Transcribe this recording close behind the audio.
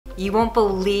You won't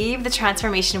believe the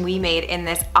transformation we made in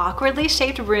this awkwardly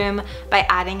shaped room by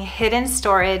adding hidden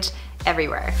storage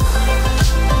everywhere.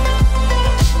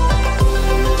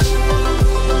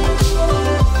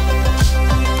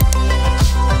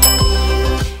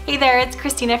 Hey there, it's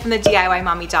Christina from the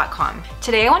DIYmommy.com.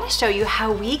 Today I want to show you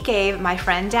how we gave my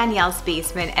friend Danielle's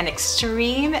basement an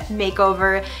extreme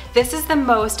makeover. This is the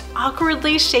most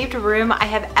awkwardly shaped room I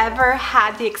have ever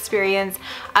had the experience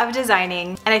of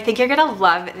designing, and I think you're gonna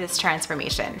love this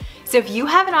transformation. So if you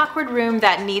have an awkward room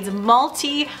that needs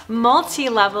multi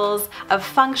levels of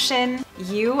function,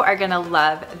 you are gonna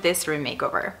love this room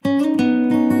makeover.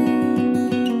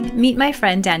 Meet my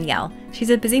friend Danielle.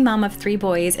 She's a busy mom of 3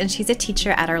 boys and she's a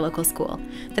teacher at our local school.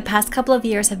 The past couple of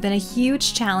years have been a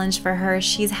huge challenge for her.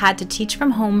 She's had to teach from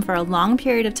home for a long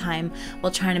period of time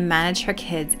while trying to manage her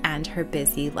kids and her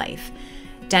busy life.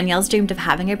 Danielle's dreamed of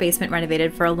having her basement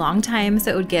renovated for a long time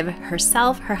so it would give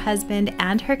herself, her husband,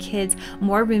 and her kids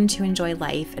more room to enjoy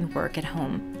life and work at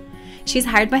home. She's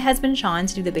hired my husband Sean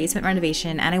to do the basement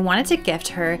renovation, and I wanted to gift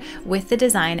her with the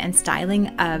design and styling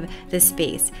of the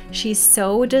space. She's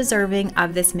so deserving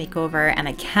of this makeover and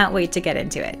I can't wait to get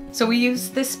into it. So we use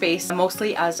this space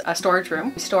mostly as a storage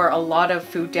room. We store a lot of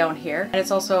food down here, and it's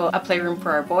also a playroom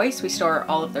for our boys. We store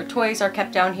all of their toys are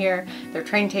kept down here. Their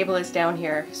train table is down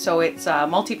here, so it's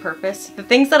multi-purpose. The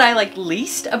things that I like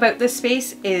least about this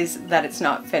space is that it's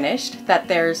not finished, that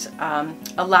there's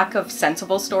a lack of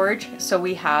sensible storage. So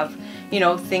we have, you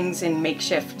know, things in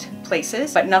makeshift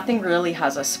places, but nothing really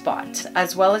has a spot.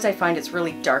 As well as I find it's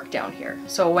really dark down here.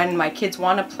 So when my kids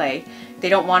want to play, they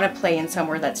don't want to play in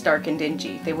somewhere that's dark and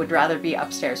dingy. They would rather be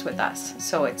upstairs with us.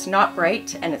 So it's not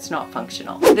bright and it's not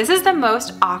functional. This is the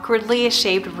most awkwardly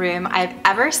shaped room I've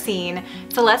ever seen.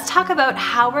 So let's talk about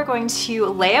how we're going to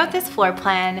lay out this floor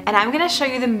plan, and I'm going to show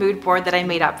you the mood board that I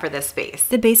made up for this space.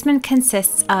 The basement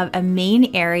consists of a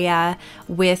main area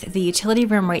with the utility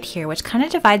room right here, which kind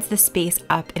of divides the space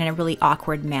up in a really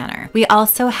awkward manner. We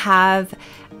also have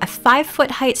a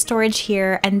 5-foot height storage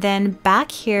here, and then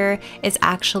back here is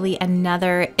actually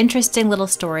another interesting little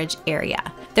storage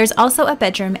area. There's also a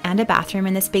bedroom and a bathroom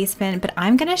in this basement, but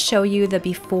I'm gonna show you the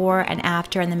before and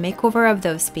after and the makeover of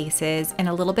those spaces in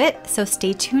a little bit, so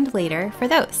stay tuned later for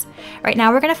those. Right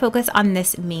now we're gonna focus on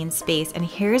this main space, and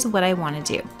here's what I wanna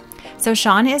do. So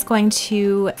Sean is going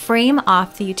to frame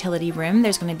off the utility room.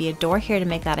 There's going to be a door here to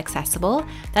make that accessible.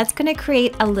 That's going to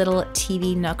create a little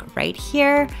TV nook right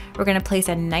here. We're going to place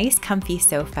a nice comfy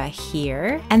sofa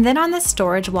here. And then on the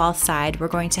storage wall side, we're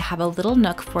going to have a little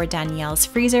nook for Danielle's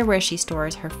freezer where she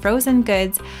stores her frozen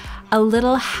goods. A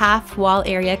little half wall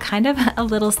area, kind of a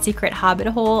little secret hobbit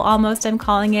hole almost, I'm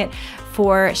calling it,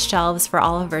 for shelves for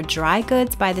all of her dry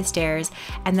goods by the stairs.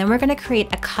 And then we're gonna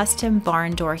create a custom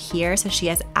barn door here so she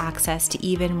has access to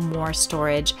even more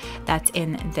storage that's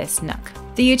in this nook.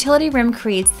 The utility room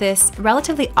creates this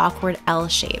relatively awkward L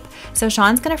shape. So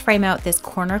Sean's gonna frame out this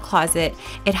corner closet.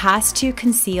 It has to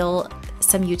conceal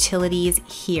some utilities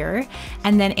here,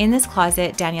 and then in this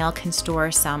closet Danielle can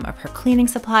store some of her cleaning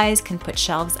supplies, can put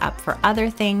shelves up for other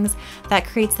things. That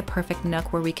creates the perfect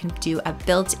nook where we can do a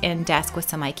built-in desk with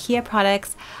some IKEA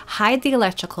products, hide the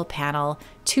electrical panel,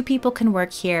 2 people can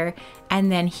work here,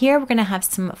 and then here we're going to have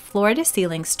some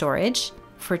floor-to-ceiling storage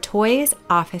for toys,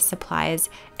 office supplies,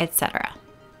 etc.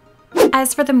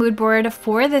 As for the mood board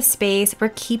for this space,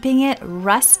 we're keeping it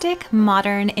rustic,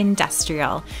 modern,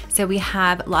 industrial. So we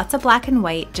have lots of black and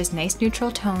white, just nice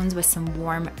neutral tones with some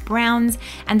warm browns.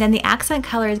 And then the accent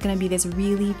color is going to be this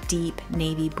really deep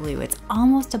navy blue. It's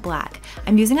almost a black.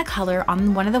 I'm using a color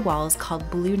on one of the walls called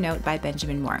Blue Note by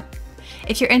Benjamin Moore.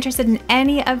 If you're interested in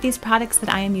any of these products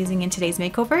that I am using in today's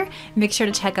makeover, make sure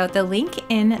to check out the link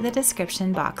in the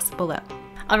description box below.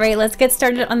 All right, let's get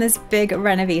started on this big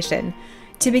renovation.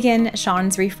 To begin,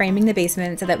 Sean's reframing the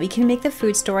basement so that we can make the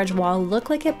food storage wall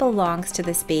look like it belongs to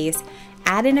the space,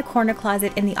 add in a corner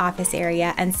closet in the office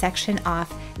area, and section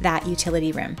off that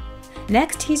utility room.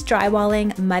 Next, he's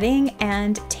drywalling, mudding,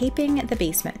 and taping the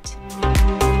basement.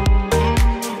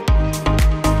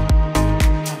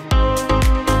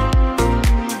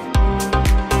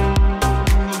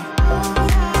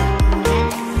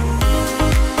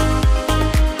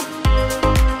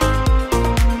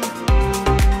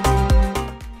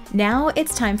 Now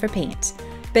it's time for paint.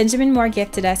 Benjamin Moore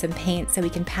gifted us some paint so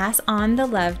we can pass on the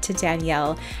love to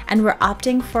Danielle, and we're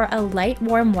opting for a light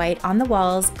warm white on the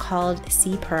walls called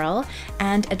Sea Pearl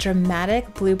and a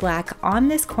dramatic blue-black on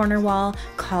this corner wall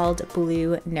called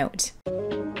Blue Note.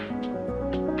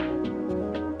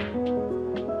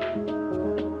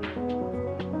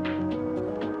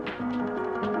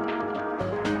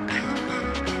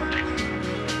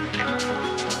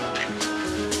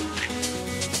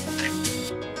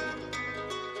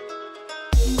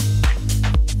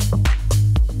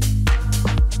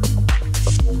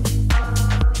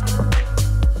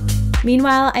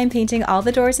 Meanwhile, I'm painting all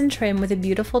the doors and trim with a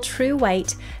beautiful true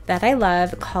white that I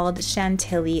love called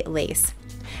Chantilly lace.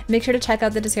 Make sure to check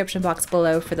out the description box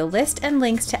below for the list and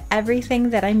links to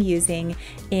everything that I'm using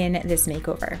in this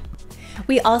makeover.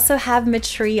 We also have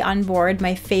Metrie on board,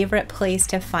 my favorite place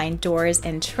to find doors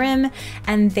and trim,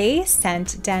 and they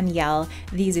sent Danielle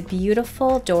these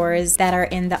beautiful doors that are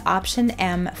in the Option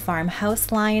M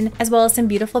farmhouse line, as well as some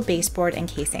beautiful baseboard and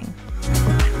casing.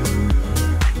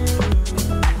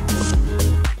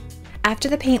 After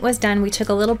the paint was done, we took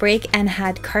a little break and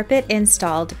had carpet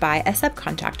installed by a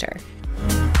subcontractor.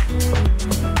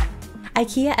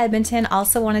 IKEA Edmonton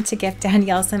also wanted to gift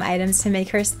Danielle some items to make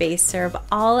her space serve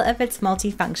all of its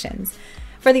multifunctions.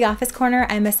 For the office corner,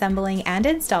 I'm assembling and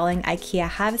installing IKEA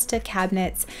half-stick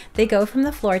cabinets. They go from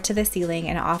the floor to the ceiling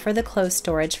and offer the closed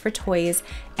storage for toys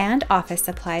and office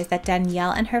supplies that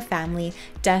Danielle and her family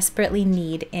desperately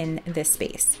need in this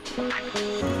space.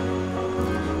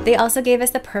 They also gave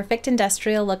us the perfect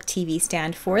industrial look TV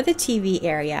stand for the TV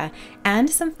area and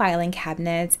some filing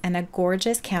cabinets and a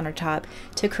gorgeous countertop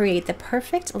to create the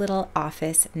perfect little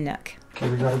office nook.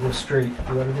 Okay, we gotta go straight.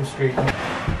 We gotta go straight.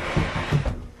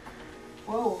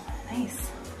 Whoa, nice.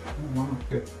 Oh, wow,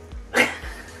 good.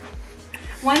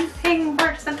 One thing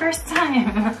worked the first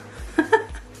time.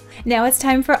 Now it's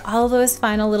time for all those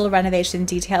final little renovation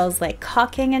details like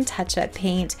caulking and touch-up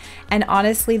paint, and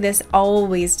honestly this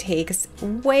always takes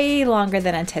way longer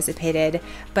than anticipated,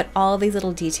 but all these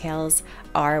little details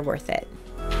are worth it.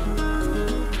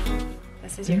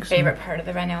 This is your favorite part of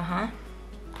the reno, huh?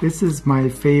 This is my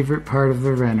favorite part of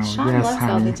the reno. Sean yes, loves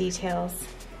honey. all the details.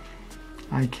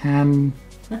 I can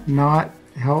not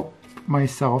help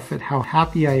myself at how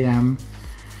happy I am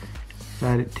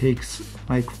that it takes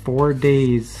like 4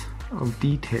 days of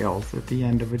details at the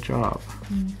end of a job.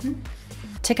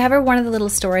 To cover one of the little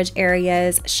storage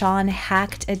areas, Sean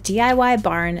hacked a DIY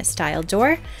barn style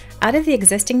door out of the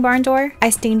existing barn door. I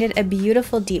stained it a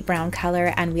beautiful deep brown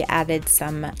color and we added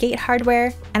some gate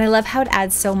hardware, and I love how it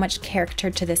adds so much character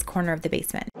to this corner of the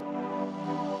basement.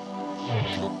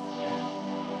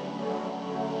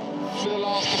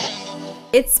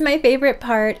 It's my favorite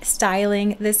part,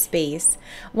 styling the space.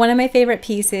 One of my favorite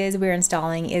pieces we're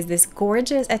installing is this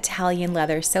gorgeous Italian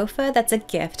leather sofa that's a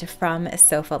gift from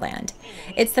Sofaland.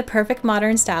 It's the perfect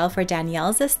modern style for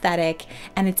Danielle's aesthetic,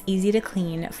 and it's easy to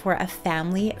clean for a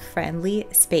family-friendly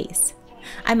space.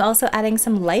 I'm also adding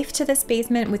some life to this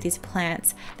basement with these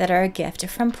plants that are a gift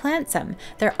from Plantsome.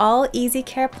 They're all easy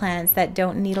care plants that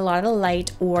don't need a lot of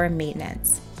light or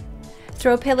maintenance.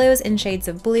 Throw pillows in shades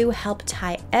of blue help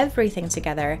tie everything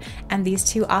together, and these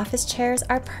two office chairs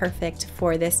are perfect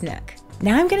for this nook.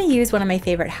 Now I'm going to use one of my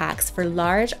favorite hacks for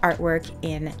large artwork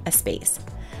in a space.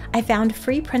 I found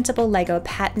free printable Lego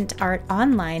patent art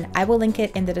online. I will link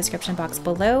it in the description box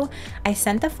below. I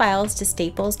sent the files to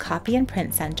Staples Copy and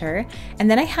Print Center, and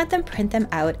then I had them print them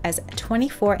out as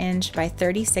 24-inch by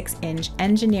 36-inch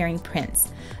engineering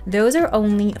prints. Those are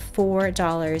only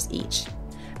 $4 each.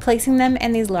 Placing them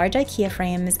in these large IKEA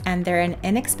frames, and they're an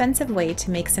inexpensive way to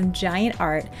make some giant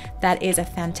art that is a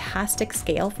fantastic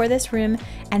scale for this room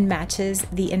and matches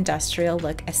the industrial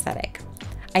look aesthetic.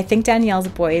 I think Danielle's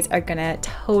boys are gonna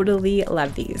totally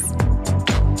love these.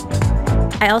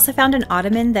 I also found an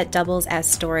ottoman that doubles as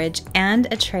storage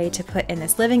and a tray to put in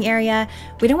this living area.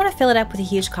 We don't want to fill it up with a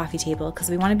huge coffee table because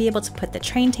we want to be able to put the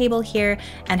train table here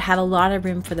and have a lot of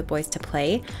room for the boys to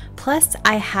play. Plus,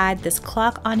 I had this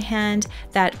clock on hand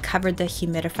that covered the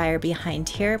humidifier behind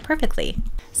here perfectly.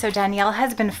 So Danielle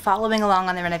has been following along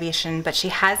on the renovation, but she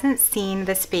hasn't seen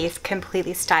the space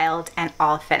completely styled and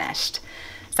all finished.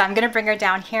 So I'm gonna bring her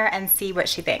down here and see what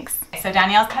she thinks. So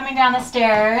Danielle's coming down the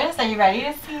stairs. Are you ready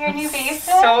to see your new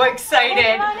basement? So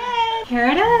excited. Here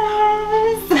it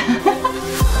is.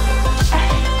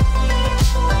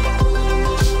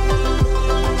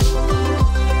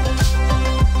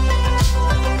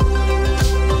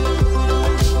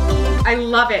 I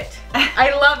love it.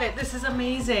 I love it. This is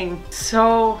amazing.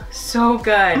 So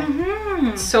good.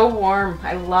 It's so warm.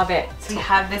 I love it. So we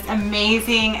have this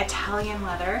amazing Italian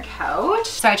leather couch.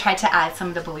 So I tried to add some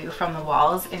of the blue from the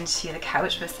walls into the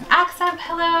couch with some accent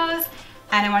pillows.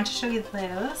 And I want to show you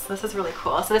this. This is really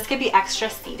cool. So this could be extra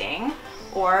seating,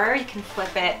 or you can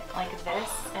flip it like this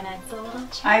and it's a little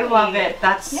chair. I love it.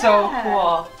 That's so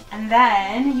cool. And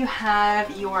then you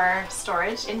have your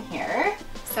storage in here.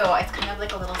 So it's kind of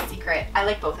like a little secret. I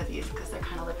like both of these because they're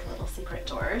kind of like little secret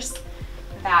doors.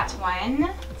 That one.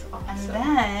 Awesome.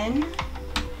 And then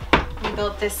we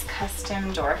built this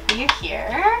custom door for you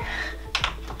here.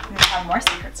 And we have more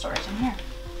secret storage in here.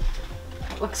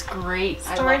 It looks great.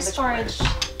 Storage.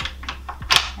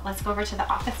 Let's go over to the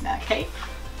office now, okay?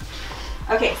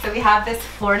 Okay, so we have this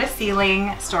floor to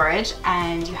ceiling storage,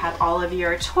 and you have all of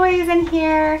your toys in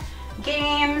here,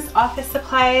 games, office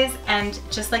supplies, and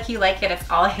just like you like it, it's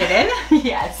all hidden.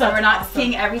 Yeah, so we're not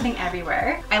seeing everything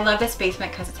everywhere. I love this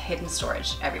basement because it's hidden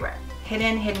storage everywhere.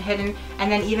 Hidden, hidden, hidden.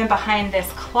 And then even behind this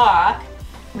clock,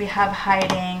 we have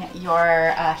hiding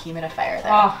your humidifier there.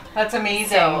 Oh, that's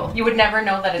amazing. So, you would never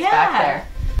know that it's back there.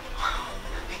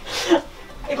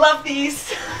 I love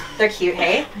these. They're cute,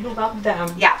 hey? I love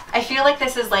them. Yeah, I feel like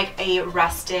this is like a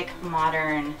rustic,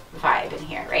 modern vibe in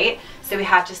here, right? So we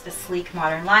have just the sleek,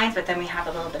 modern lines, but then we have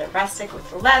a little bit of rustic with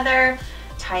the leather,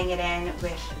 tying it in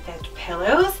with the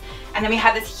pillows. And then we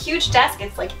have this huge desk.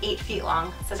 It's like 8 feet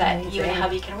long, so that you and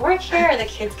hubby can work here, or the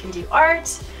kids can do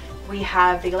art. We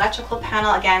have the electrical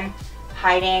panel, again,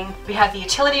 hiding. We have the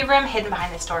utility room hidden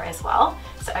behind this door as well.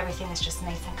 So everything is just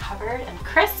nice and covered and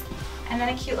crisp. And then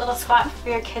a cute little spot for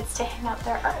your kids to hang out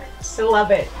their art. I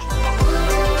love it.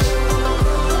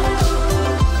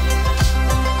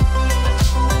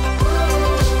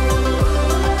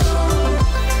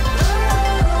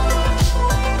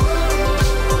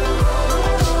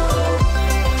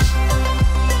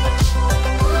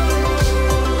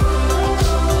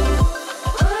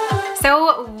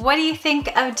 So what do you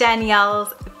think of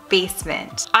Danielle's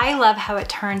basement? I love how it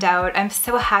turned out. I'm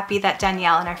so happy that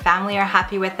Danielle and her family are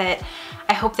happy with it.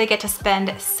 I hope they get to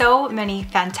spend so many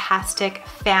fantastic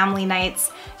family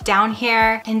nights down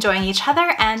here, enjoying each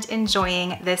other and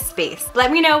enjoying this space.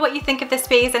 Let me know what you think of this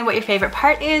space and what your favorite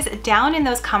part is down in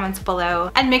those comments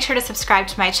below. And make sure to subscribe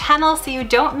to my channel so you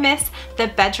don't miss the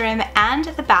bedroom and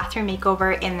the bathroom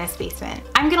makeover in this basement.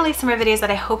 I'm gonna leave some more videos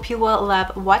that I hope you will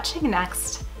love watching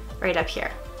next right up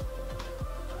here.